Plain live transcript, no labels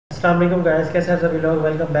अस्सलाम वालेकुम गाइस, कैसे हैं सभी लोग।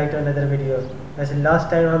 Welcome back to another video. वैसे लास्ट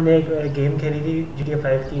टाइम हमने एक गेम खेली थी GTA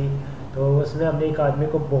 5 की। तो उसमें हमने एक आदमी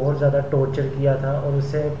को बहुत ज़्यादा टॉर्चर किया था और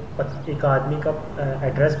उससे एक आदमी का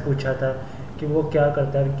एड्रेस पूछा था कि वो क्या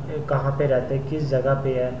करता है, कहाँ पे रहता है, किस जगह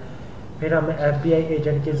पे है। फिर हम FBI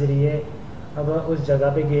एजेंट के ज़रिए अब उस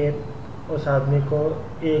जगह पे गए। उस आदमी को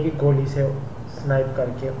एक ही गोली से स्नाइप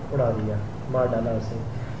करके उड़ा दिया, मार डाला उसे।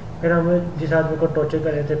 फिर हम जिस आदमी को टॉर्चर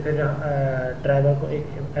कर रहे थे, फिर ड्राइवर को एक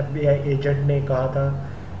FBI एजेंट ने कहा था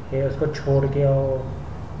कि उसको छोड़ के आओ,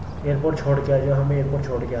 एयरपोर्ट छोड़ के आ जाओ। हम एयरपोर्ट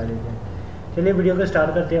छोड़ के आ रहे थे। चलिए वीडियो को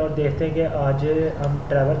स्टार्ट करते हैं और देखते हैं कि आज हम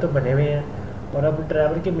ड्राइवर तो बने हुए हैं और अब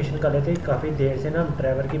ड्राइवर की मिशन कर रहे थे। काफ़ी देर से ना हम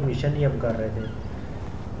ड्राइवर की मिशन ही हम कर रहे थे।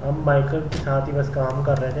 हम माइकल के साथ ही बस काम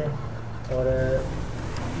कर रहे थे और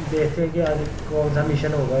देखते हैं कि आज कौन सा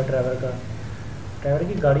मिशन होगा ड्राइवर का। ड्राइवर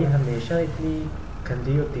की गाड़ी हमेशा इतनी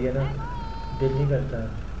गंदी होती है ना, दिल नहीं करता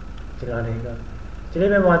चलाने का। चलिए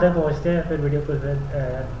मैं वहाँ तक पहुँचते हैं, फिर वीडियो को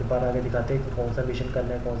दोबारा आगे दिखाते हैं कि कौन सा मिशन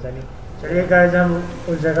करना है कौन सा नहीं। चलिए गाइस, हम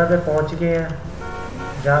उस जगह पे पहुँच गए हैं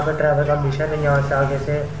जहाँ पर ड्राइवर का मिशन है। यहाँ से आगे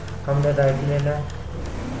से हमने राइट लेना है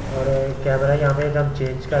और कैमरा यहाँ पे हम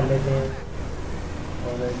चेंज कर लेते हैं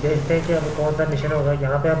और देखते हैं कि अब कौन सा मिशन होगा।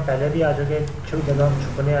 यहाँ पे हम पहले भी आ चुके हैं, छुप जगह हम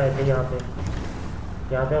छुपने आए थे।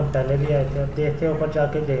 यहाँ पे हम पहले भी आए थे। अब देखते हैं, ऊपर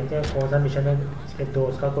जाके देखते हैं कौन सा मिशन है। इसके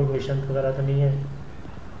दोस्त का कोई मिशन वगैरह तो नहीं है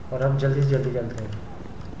और हम जल्दी से जल्दी चलते हैं।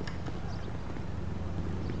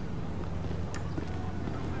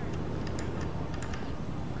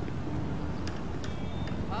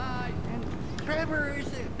 Hi, and Trevor is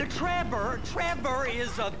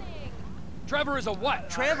Trevor is a what?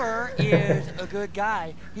 Trevor is a good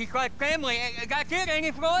guy. He's like family. Got kid, ain't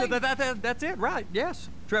he, Floyd? That's it, right? Yes,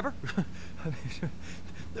 Trevor.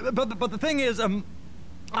 but the thing is,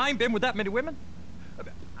 I ain't been with that many women.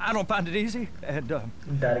 I don't find it easy, and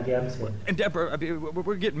and Deborah, I mean,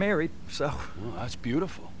 we're getting married, so. Oh, that's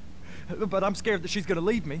beautiful. But I'm scared that she's gonna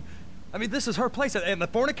leave me. I mean, this is her place, and the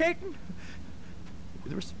fornicating.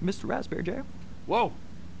 There's Mr. Raspberry Jam. Whoa,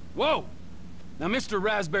 whoa! Now, Mr.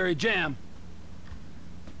 Raspberry Jam,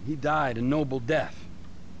 he died a noble death,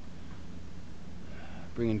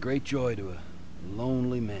 bringing great joy to a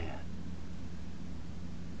lonely man.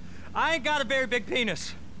 I ain't got a very big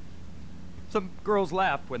penis. Some girls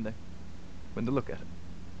laugh when they look at it.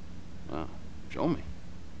 Oh, show me.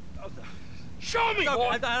 Show me, No,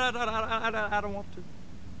 boy! I don't want to.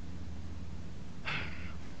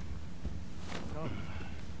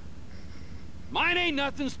 Mine ain't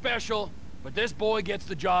nothing special, but this boy gets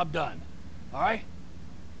the job done. All right?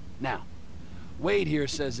 Now, Wade here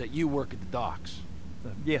says that you work at the docks.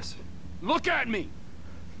 Yes. Look at me!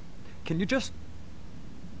 Can you just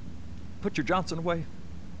put your Johnson away,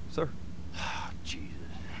 sir? Oh,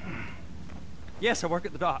 Jesus. Yes, I work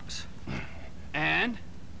at the docks. And?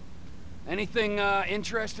 Anything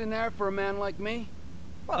interesting there for a man like me?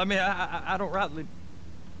 Well, I mean, I don't rightly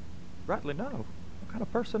know. What kind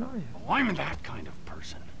of person are you? Oh, I'm that kind of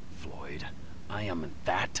person, Floyd. I am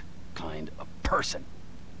that kind of person.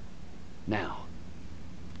 Now,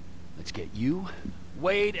 let's get you,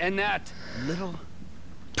 Wade, and that little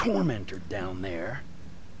tormentor down there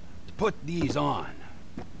to put these on.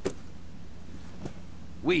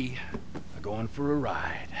 We are going for a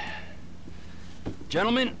ride.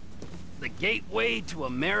 Gentlemen, the gateway to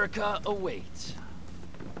America awaits.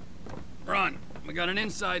 Run. We got an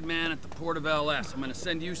inside man at the port of LS. I'm gonna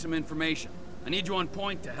send you some information. I need you on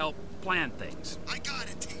point to help plan things. I got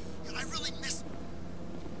it, T. I really miss...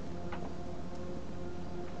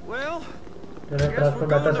 Well, I guess we're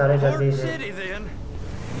going to Port City then.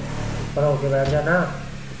 पर होके बैठ जाना।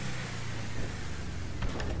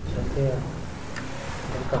 चलते हैं।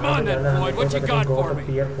 Come on then, Floyd, what you got for me?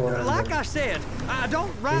 Like I said, I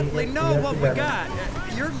don't rightly know what we got.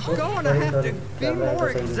 You're going to have to be more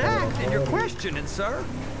exact in your questioning, sir.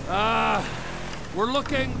 We're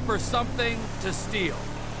looking for something to steal.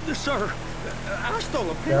 Sir, I stole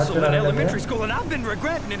a pencil in elementary school and I've been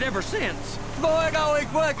regretting it ever since. Floyd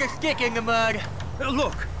always was a stick in the mud.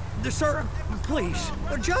 Look, sir, please,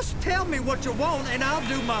 just tell me what you want and I'll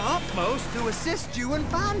do my utmost to assist you in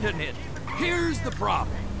finding it. Here's the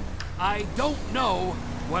problem. I don't know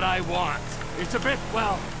what I want. It's a bit,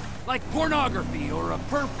 well, like pornography or a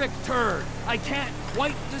perfect turd. I can't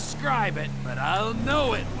quite describe it, but I'll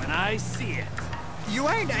know it when I see it. You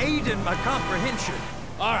ain't aiding my comprehension.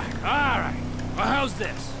 All right. Well, how's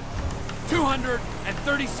this?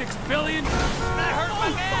 236 billion? That hurt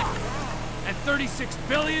my back! And $36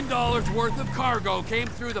 billion worth of cargo came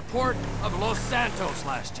through the port of Los Santos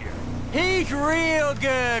last year. He's real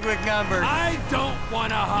good with numbers. I don't want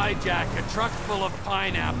to hijack a truck full of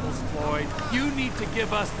pineapples, Floyd. You need to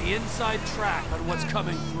give us the inside track on what's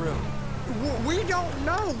coming through. We don't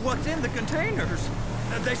know what's in the containers.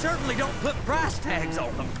 They certainly don't put price tags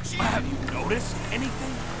on them. Have you noticed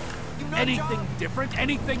anything? Anything different?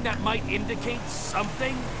 Anything that might indicate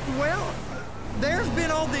something? Well, there's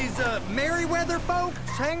been all these Merryweather folks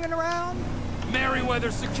hanging around.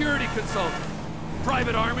 Merryweather security consultant.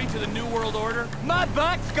 Private army to the New World Order. My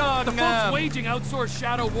butt's gone The folks numb. waging outsourced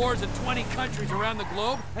shadow wars in 20 countries around the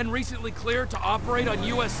globe and recently cleared to operate on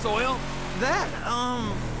U.S. soil. That,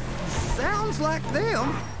 sounds like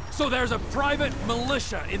them. So there's a private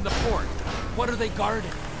militia in the port. What are they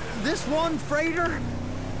guarding? This one freighter,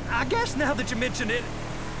 I guess now that you mention it,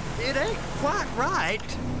 it ain't quite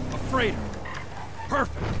right. A freighter.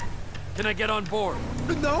 Perfect. Can I get on board?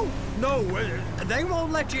 No, they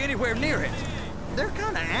won't let you anywhere near it. They're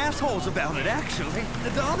kind of assholes about it, actually.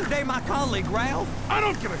 The other day, my colleague, Ralph... I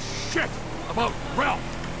don't give a shit about Ralph.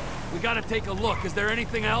 We gotta take a look. Is there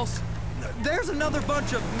anything else? There's another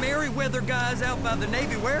bunch of Merryweather guys out by the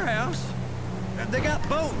Navy warehouse. They got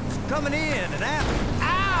boats coming in and out.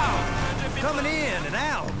 Ow! Coming in and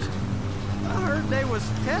out. I heard they was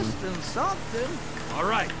testing something. All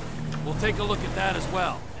right. We'll take a look at that as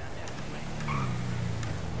well.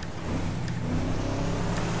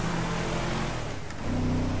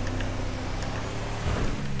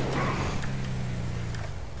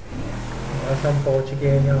 बस हम पहुंच गए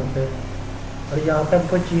हैं यहाँ पे और यहाँ पे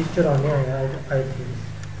हमको चीज़ चुराने आए हैं I think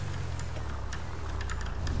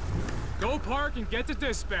Go park and get to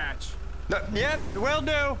dispatch. Yep, will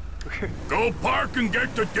do. Go park and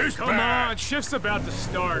get the dispatch. Come on, shift's about to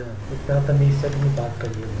start. इतना तमीज़ से नहीं बात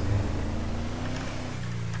करिए उससे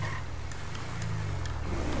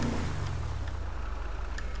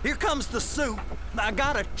Here comes the soup. I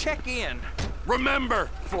gotta check in. Remember,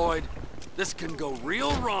 Floyd, this can go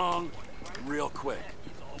real wrong real quick.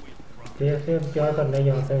 देखते हैं अब क्या करना है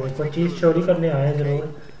यहाँ पे कोई चीज़ चोरी करने आए हैं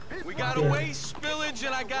ज़रूर We got a waste spillage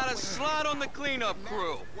and I got a slot on the cleanup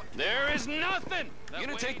crew. There is nothing. You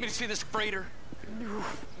gonna take me to see this freighter?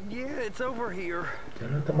 Yeah, it's over here.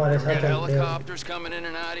 चलो तुम्हारे साथ Got चलते हैं helicopters coming in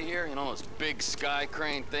and out of here. You know those big sky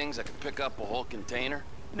crane things that can pick up a whole container.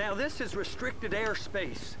 Now, this is restricted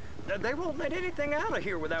airspace. They won't let anything out of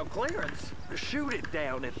here without clearance. Shoot it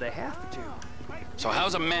down if they have to. So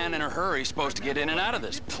how's a man in a hurry supposed to get in and out of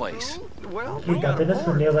this place? Well, ये we got बातें a ना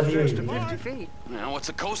port सुनने वाली close to हुई हैं 50 feet. Now, what's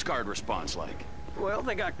the Coast Guard response like? Well,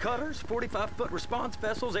 they got cutters, 45-foot response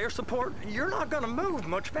vessels, air support. You're not gonna move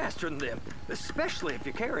much faster than them, especially if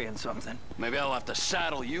you're carrying something. Maybe I'll have to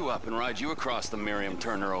saddle you up and ride you across the Miriam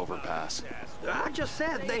Turner overpass. I just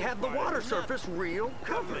said they had the water surface real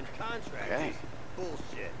covered. Okay.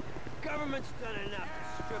 Bullshit. Government's done enough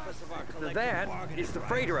to strip us of our collective That bargaining is the rights.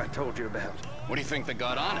 freighter I told you about. What do you think they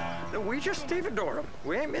got on it? We just stevedore them.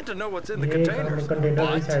 We ain't meant to know what's in the ये containers.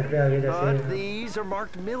 Container की side पे आगे But जैसे these are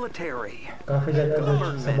marked military. काफी जगह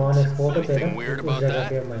जो सामान export होते हैं Anything ना weird उस about जगह that?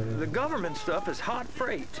 पे हम आए The government stuff is hot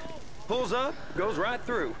freight. Pulls up, goes right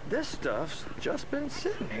through. This stuff's just been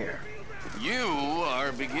sitting here. You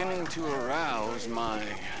are beginning to arouse my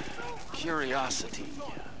curiosity.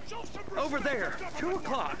 Over there, 2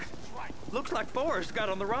 o'clock. Looks like Forrest got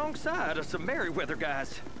on the wrong side of some Merryweather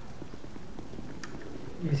guys.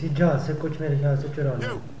 इसी जहाज से कुछ मेरे ख्याल से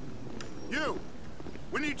चुराना You!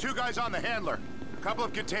 We need 2 guys on the handler. A couple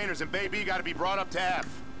of containers and Baby gotta be brought up to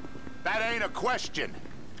F. That ain't a question.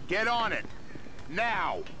 Get on it.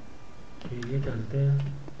 Now! ठीक है चलते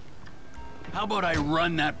हैं How about I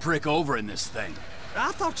run that prick over in this thing?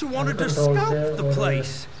 I thought you wanted to Controls scope there, the or-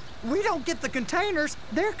 place. We don't get the containers,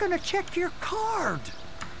 they're gonna check your card.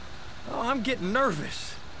 Oh, I'm getting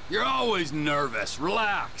nervous. You're always nervous.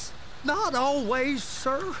 Relax. Not always,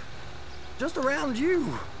 sir. Just around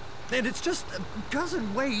you. And it's just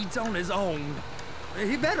Cousin Wade's on his own.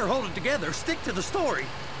 He better hold it together, stick to the story.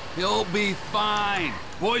 He'll be fine.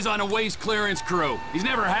 Boy's on a waste clearance crew. He's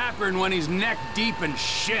never happier than when he's neck deep in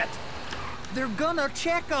shit. They're gonna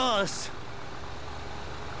check us.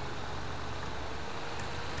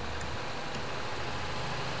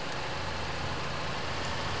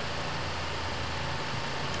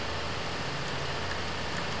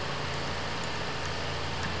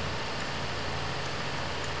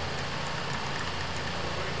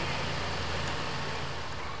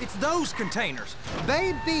 It's those containers.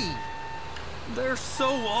 Baby! They're so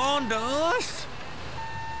on to us.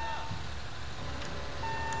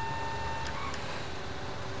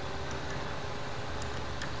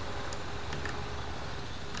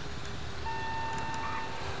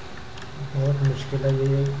 बहुत मुश्किल है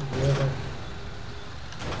ये है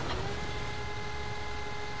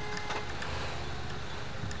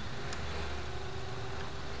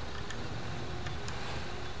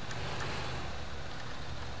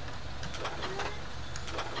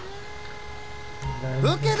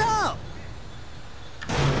Hook it up!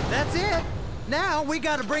 That's it! Now we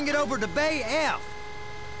gotta bring it over to Bay F.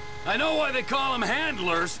 I know why they call them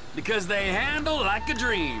handlers, because they handle like a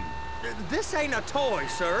dream. This ain't a toy,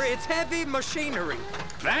 sir. It's heavy machinery.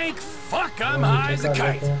 Thank fuck I'm high as a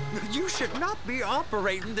kite. You should not be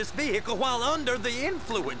operating this vehicle while under the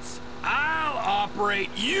influence. I'll operate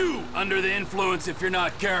you under the influence if you're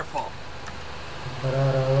not careful.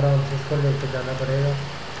 इसको लेके जाना पड़ेगा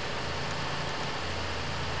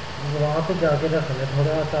वहाँ पे जाके रखना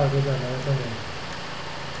थोड़ा सा आगे जाना है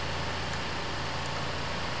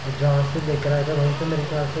तो जहाँ से लेकर आएगा वहीं पे मेरे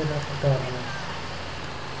ख्याल से उतारना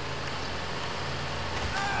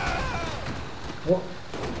वो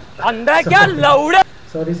अंदर क्या लौड़े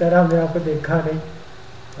सॉरी सर हमने आपको देखा नहीं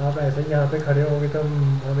आप ऐसे ही यहाँ पे खड़े होगे तो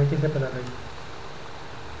हमें किसे पता नहीं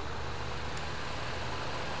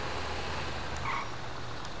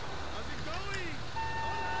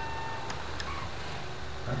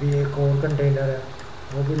अभी एक और कंटेनर है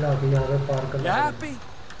वो भी लाके यहाँ पे पार कर You happy?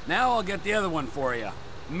 Now I'll get the other one for you.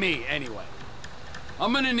 Me, anyway.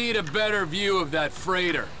 I'm gonna need a better view of that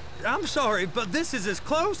freighter. I'm sorry, but this is as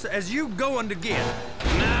close as you going to get.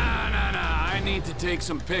 Nah. I need to take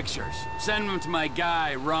some pictures. Send them to my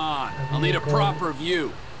guy, Ron. I'll need a proper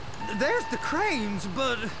view. There's the cranes,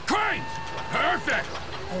 but... Cranes! Perfect!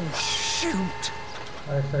 Oh, shoot!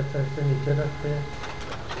 ऐसे नीचे रखते हैं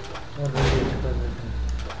और release कर देते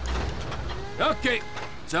हैं Okay,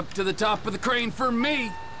 it's up to the top of the crane for me.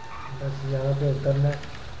 बस यहाँ पे उतरना है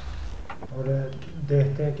और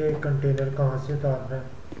देखते हैं कि कंटेनर कहाँ से उतार रहे हैं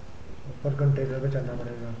ऊपर कंटेनर पे चलना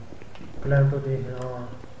पड़ेगा क्लाइम तो देख हाँ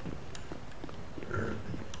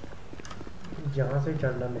यहाँ से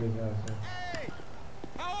चढ़ना मेरे ख्याल से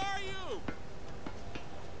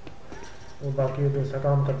वो बाकी दूसरा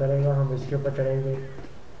काम करता रहेगा हम इसके ऊपर चढ़ेंगे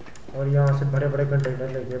और यहाँ से बड़े बड़े कंटेनर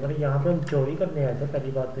लेंगे पर यहाँ पे हम चोरी करने आए थे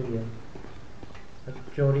पहली बात तो ये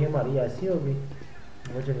चोरी हमारी ऐसी होगी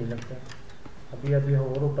मुझे नहीं लगता अभी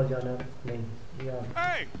और ऊपर जाना नहीं यार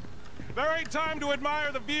Hey, there ain't time to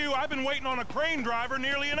admire the view. I've been waiting on a crane driver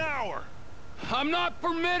nearly an hour. I'm not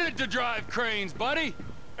permitted to drive cranes, buddy.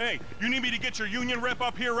 Hey, you need me to get your union rep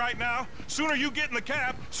up here right now? Sooner you get in the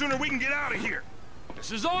cab, sooner we can get out of here.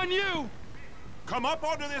 This is on you. Come up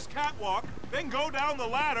onto this catwalk, then go down the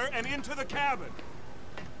ladder and into the cabin.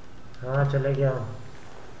 हाँ चले गया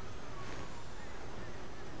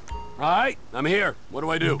All right, I'm here. What do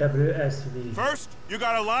I do? WSV First, you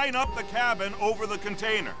gotta line up the cabin over the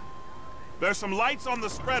container. There's some lights on the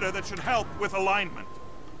spreader that should help with alignment.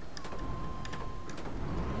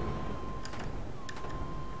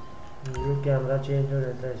 ये camera change हो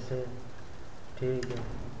जाता है इससे ठीक है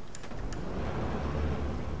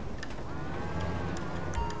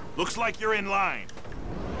Looks like you're in line.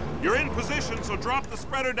 You're in position, so drop the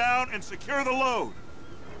spreader down and secure the load.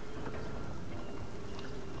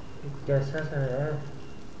 कैसा सा है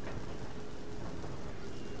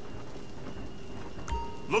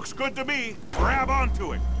Looks good to me. Grab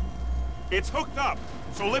onto it. It's hooked up,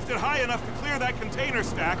 so lift it high enough to clear that container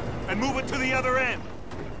stack and move it to the other end.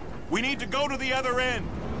 We need to go to the other end.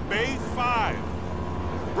 Bay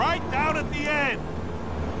 5. Right down at the end.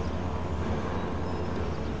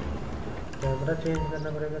 Camera change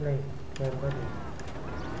करना पड़ेगा नहीं camera नहीं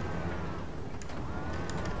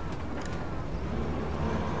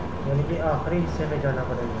यानी कि आखिरी हिस्से में जाना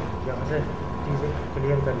पड़ेगा यहाँ से चीज़ें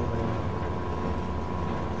क्लियर करनी पड़ेगी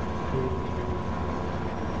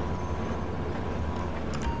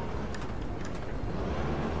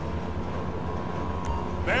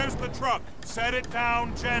There's the truck. Set it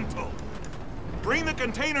down gentle. Bring the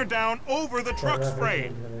container down over the truck's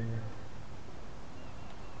frame.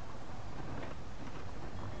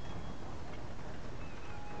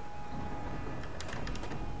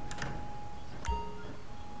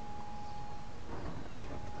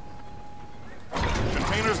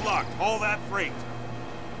 Container's locked. All that freight.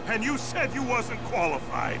 And you said you wasn't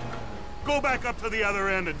qualified. Go back up to the other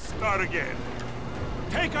end and start again.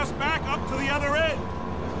 Take us back up to the other end.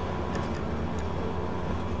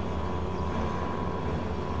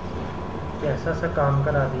 कैसा सा काम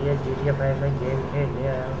करा दिया GTA 5 में game खेलने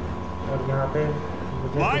आया और यहाँ पे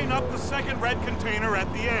मुझे Line up the second red container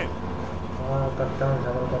at the end. हाँ करता हूँ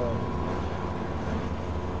सबर करो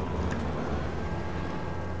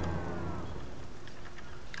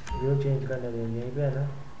व्यू चेंज करने देंगे यहीं पे है ना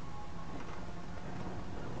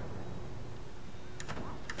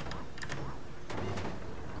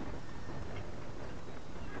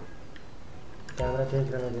कैमरा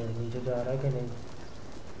चेंज करने देंगे नीचे जा रहा है कि नहीं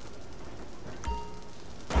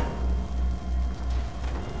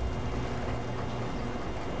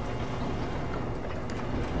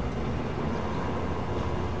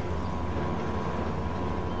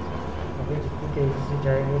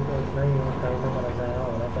जाएंगे तो इतना ही टाइम हमारा ज़ाया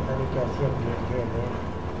हो रहा है, पता नहीं कैसी हम गेम खेल रहे हैं।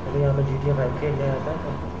 अगर यहाँ पर GTA 5 खेलने आया था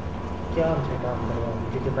तो क्या हमसे काम करवाओगे,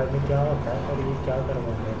 GTA 5 में क्या होता है और ये क्या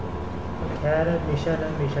करवाओगे। तो खैर मिशन है,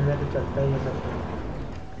 मिशन में तो चलता ही है सब कुछ।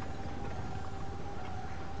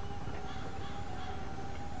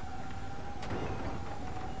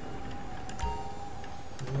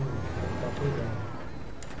 काफ़ी है।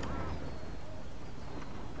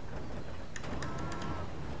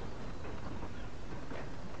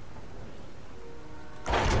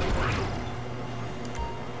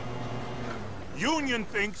 Union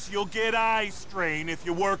thinks you'll get eye strain if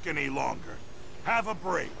you work any longer. Have a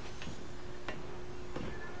break.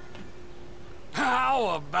 How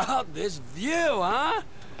about this view, huh?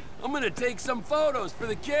 I'm gonna take some photos for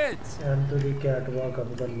the kids. Anthony catwalk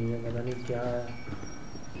अब करनी है, पता नहीं क्या है।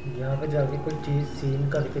 यहाँ पे जाके कोई चीज़ सीन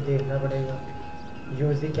करके देखना पड़ेगा।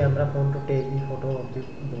 Use the camera phone to take the photo of the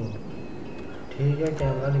boat. ठीक है,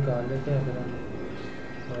 कैमरा निकाल लेते हैं अपना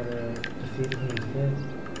और तस्वीर खींचते हैं।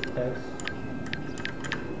 टैक्स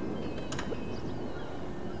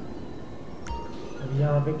अब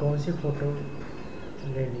यहाँ पे कौन सी फ़ोटो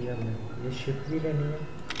लेनी है हमें? ये शिप भी लेनी है।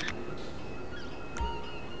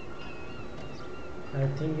 आई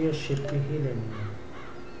थिंक ये शिप की ही लेनी है।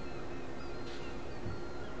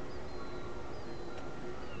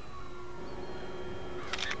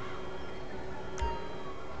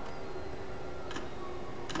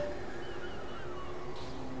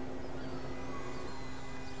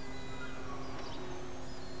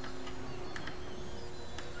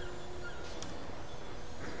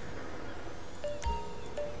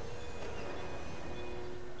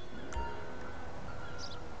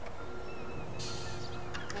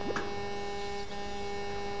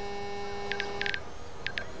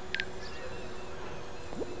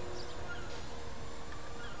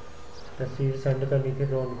 तस्वीर सेंड करनी थी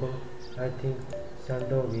ड्रोन को, आई थिंक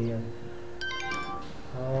सेंड हो गई है।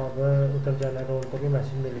 हाँ अब उतर जाना, ड्रोन को भी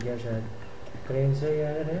मैसेज मिल गया शायद। क्रेन से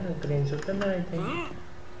यार है, क्रेन से उतरना आई थिंक।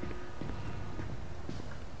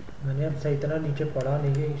 मैंने अब सही तरह नीचे पढ़ा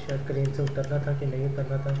नहीं है, शायद क्रेन से उतरना था कि नहीं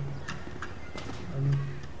उतरना था।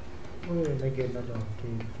 मैं गिरना चाहूँ,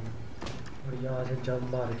 ठीक ठीक। और यहाँ से जंप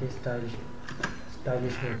मार के स्टाइलिश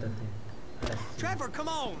में उतरते हैं। Trevor, come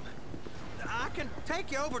on. I can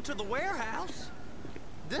take you over to the warehouse.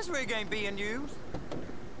 This rig ain't being used.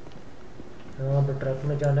 हाँ तो ट्रक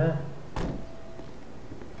में जाना है।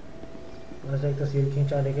 बस एक तस्वीर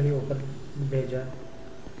खींचाने के लिए ऊपर भेजा,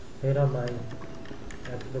 फिर हम आए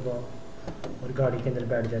दबाओ और गाड़ी के अंदर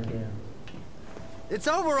बैठ जाते हैं। It's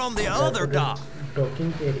over on the other dock.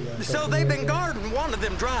 Docking area. So they've been guarding one of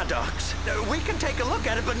them dry docks. We can take a look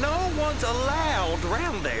at it, but no one's allowed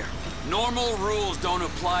around there. Normal rules don't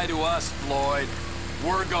apply to us, Floyd.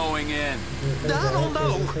 We're going in. I don't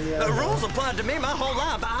know. The rules applied to me my whole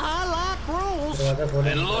life. I like rules.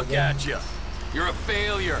 And look at you. You're a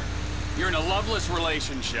failure. You're in a loveless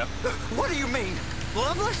relationship. What do you mean?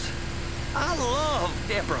 Loveless? I love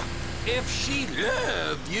Deborah. If she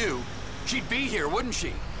loved you, she'd be here, wouldn't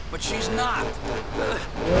she? But she's not.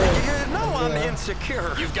 You know I'm insecure.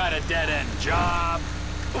 You've got a dead-end job.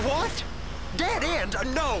 What? Dead end?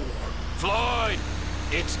 No. Floyd,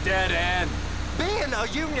 it's dead end. Being a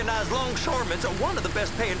unionized longshoreman's one of the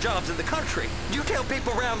best paying jobs in the country. You tell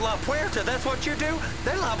people around La Puerta that's what you do,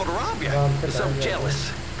 they're liable to rob you. They're so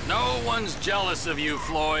jealous. No one's jealous of you,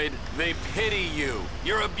 Floyd. They pity you.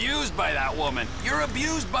 You're abused by that woman. You're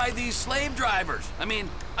abused by these slave drivers. I mean,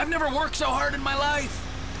 I've never worked so hard in my life.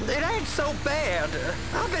 It ain't so bad.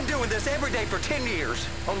 I've been doing this every day for 10 years,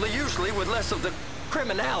 only usually with less of the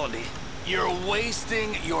criminality. You're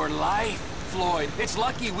wasting your life, Floyd. It's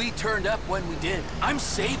lucky we turned up when we did. I'm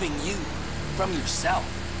saving you from yourself.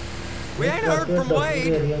 We ain't heard from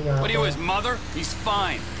Wade. What are you, his mother? He's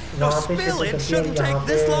fine. No, spillage shouldn't take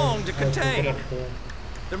this long to contain.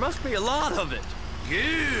 There must be a lot of it.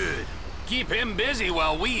 Good. Keep him busy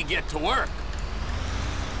while we get to work.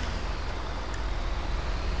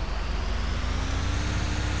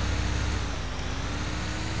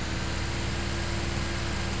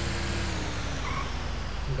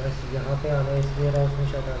 बस यहाँ पे आना है, इसलिए Rouse में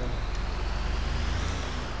शायद आना है।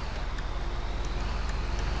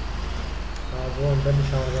 हाँ वो अंदर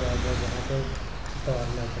निशान बना दिया जहाँ पे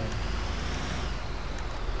उतारना चाहिए।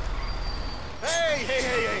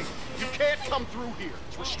 Hey! You can't come through here.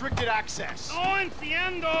 It's restricted access. No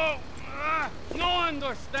entiendo. No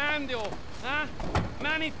understando. Huh?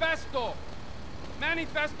 Manifesto.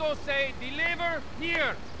 Manifesto say deliver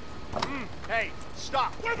here. Hey,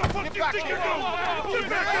 stop. Where the fuck Get do you back think here. you're going?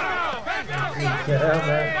 क्या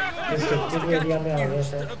मैं इस area में आ गया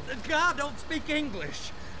था। God don't speak English.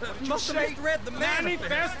 Must have misread the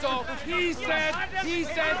Manifesto. He said,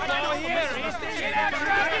 go here.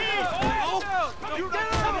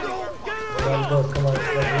 Come on, boss, come on.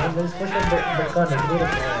 Let's push him back on it.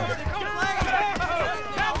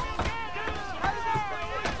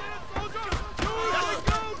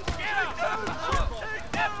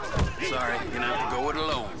 Sorry, you're gonna have to go it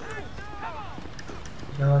alone.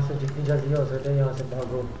 यहाँ से जितनी जल्दी हो सकता है यहाँ से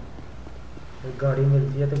भागो। एक गाड़ी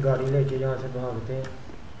मिलती है तो गाड़ी लेके यहाँ से भागते हैं।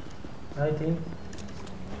 आई थिंक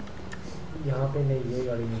यहाँ पे नहीं है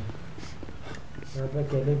गाड़ी में, यहाँ पे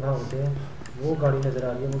अकेले भागते हैं। वो गाड़ी नज़र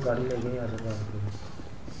आ रही है, वो गाड़ी लेके यहाँ से भागते हैं।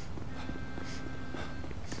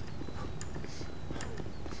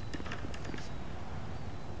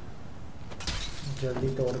 जल्दी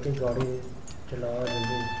तोड़ के गाड़ी चलाओ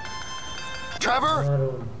जल्दी। Trevor,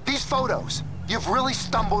 these photos, you've really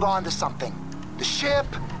stumbled onto something. The ship,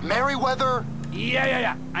 Merryweather.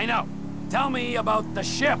 Yeah, I know. Tell me about the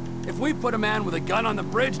ship. If we put a man with a gun on the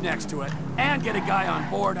bridge next to it and get a guy on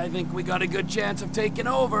board, I think we got a good chance of taking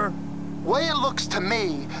over. Way it looks to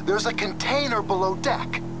me, there's a container below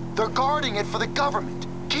deck. They're guarding it for the government,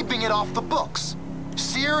 keeping it off the books.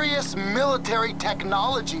 Serious military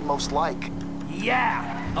technology, most like. Yeah,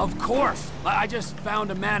 of course. I just found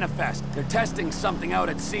a manifest. They're testing something out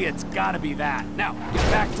at sea. It's gotta be that. Now,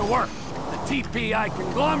 get back to work. The TPI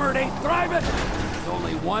conglomerate ain't thriving. There's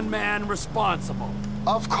only one man responsible.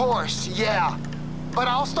 Of course, yeah. But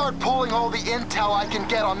I'll start pulling all the intel I can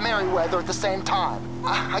get on Merryweather at the same time.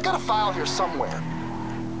 I got a file here somewhere.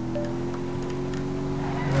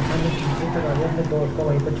 अपने दोस्त को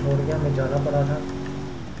वहीं पर छोड़ के हमें जाना पड़ा था।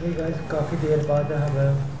 ये गाइस काफ़ी देर बाद हम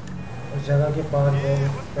उस जगह के पास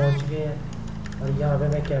पहुंच गए हैं और यहाँ पे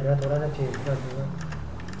मैं कैमरा थोड़ा सा चेंज कर दूँगा।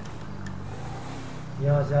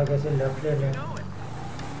 यहाँ से आगे से लेफ्ट ले लें।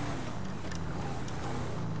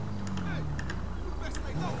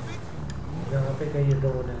 यहाँ पे कहीं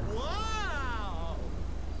ड्रोन है,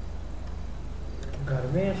 घर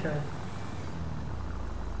में है शायद।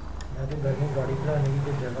 यहाँ पे घर में गाड़ी चलाने की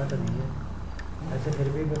कोई जगह तो नहीं है, ऐसे फिर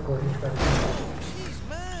भी मैं कोशिश करता हूँ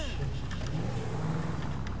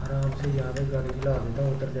आराम से यहाँ पे गाड़ी चला देता हूँ।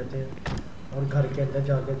 उतर जाते हैं और घर के अंदर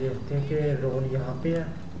जाके देखते हैं कि ड्रोन यहाँ पे है,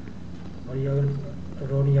 और ये अगर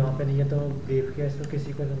ड्रोन यहाँ पे नहीं है तो ब्रीफ केस तो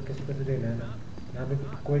किसी को तो देना है ना। यहाँ पे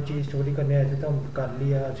कोई चीज़ चोरी करने आए थे तो हम कर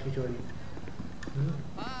लिया आज की चोरी।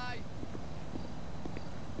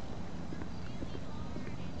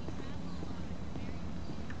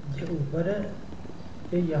 ये ऊपर है,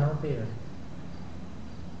 ये यहाँ पे है।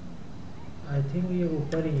 आई थिंक ये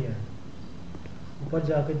ऊपर ही है। ऊपर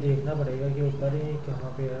जाके देखना पड़ेगा कि ऊपर ही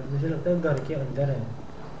कहाँ पे है। मुझे लगता है घर के अंदर है।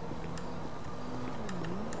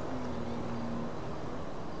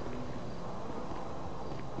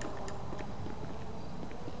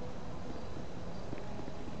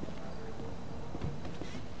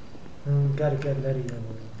 घर के अंदर ही है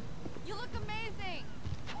वो। You look amazing.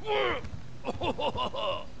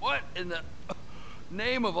 What in the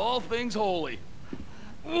name of all things holy?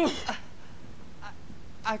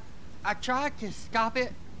 I tried to stop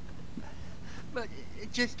it, but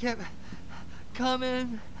it just kept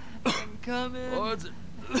coming and coming. Oh, it's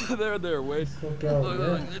there, Wade. Look,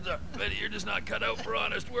 You're just not cut out for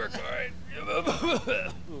honest work, all right?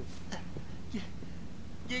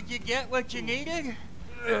 Did you get what you needed?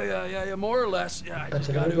 Yeah, more or less. Yeah, I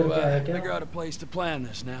just got to figure out a place to plan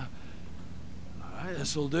this now. All right,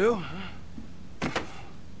 this'll do.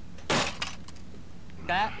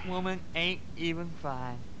 That woman ain't even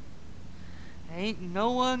fine. Ain't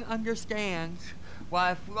no one understands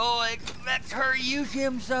why Floyd lets her use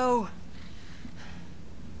him so.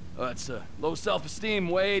 Oh, that's low self-esteem,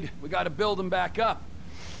 Wade. We got to build him back up.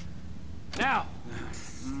 Now.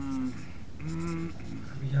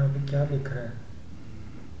 यहाँ पे क्या लिख रहा है?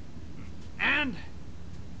 And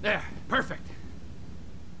there, perfect.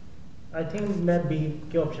 I think मैं B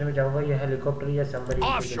के option में जाऊँगा, ये हेलीकॉप्टर या submarine.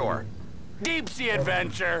 Offshore. Deep sea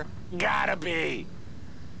adventure. Gotta be.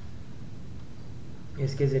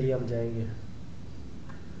 इसके जरिए हम जाएंगे।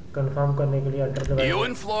 कंफर्म करने के लिए अंडर दबाएंगे। You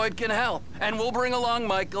and Floyd can help, and we'll bring along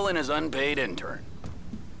Michael and his unpaid intern.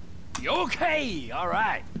 Okay, all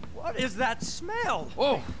right. What is that smell?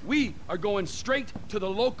 Oh, we are going straight to the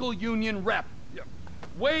local union rep.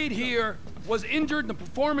 Wade here was injured in the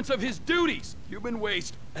performance of his duties. Human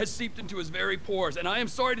waste has seeped into his very pores, and I am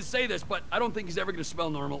sorry to say this, but I don't think he's ever going to smell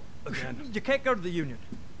normal again. You can't go to the union.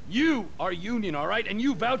 You are union, all right? And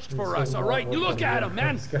you vouched for us, all right? You look at him,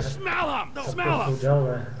 man. Smell him. Smell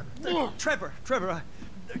him. Trevor,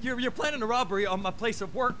 you're planning a robbery on my place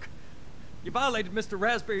of work. You violated Mr.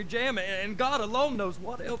 Raspberry Jam, and God alone knows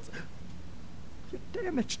what else. You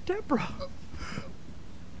damaged Deborah.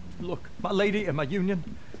 Look, my lady and my union,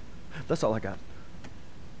 that's all I got.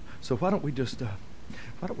 So why don't we just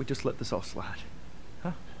let this all slide,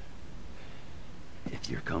 huh? If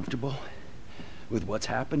you're comfortable with what's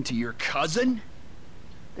happened to your cousin,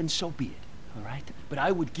 then so be it, all right? But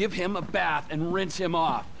I would give him a bath and rinse him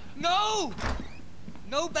off. No!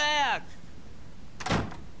 No bath!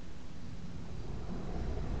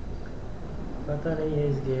 पता नहीं है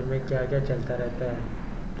इस game में क्या क्या चलता रहता है।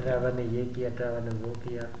 ट्रेवर ने ये किया, ट्रेवर ने वो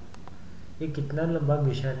किया। ये कितना लंबा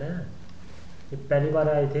मिशन है। ये पहली बार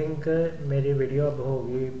आई थिंक मेरी वीडियो अब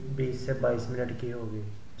होगी 20 से 22 मिनट की होगी।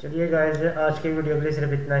 चलिए गाइस, आज की वीडियो के लिए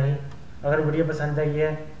सिर्फ इतना ही। अगर वीडियो पसंद आई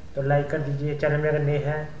है तो लाइक कर दीजिए, चैनल में अगर नए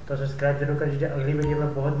हैं तो सब्सक्राइब जरूर कर दीजिए। अगली वीडियो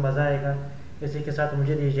में बहुत मज़ा आएगा। इसी के साथ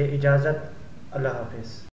मुझे दीजिए इजाज़त। अल्लाह हाफिज़।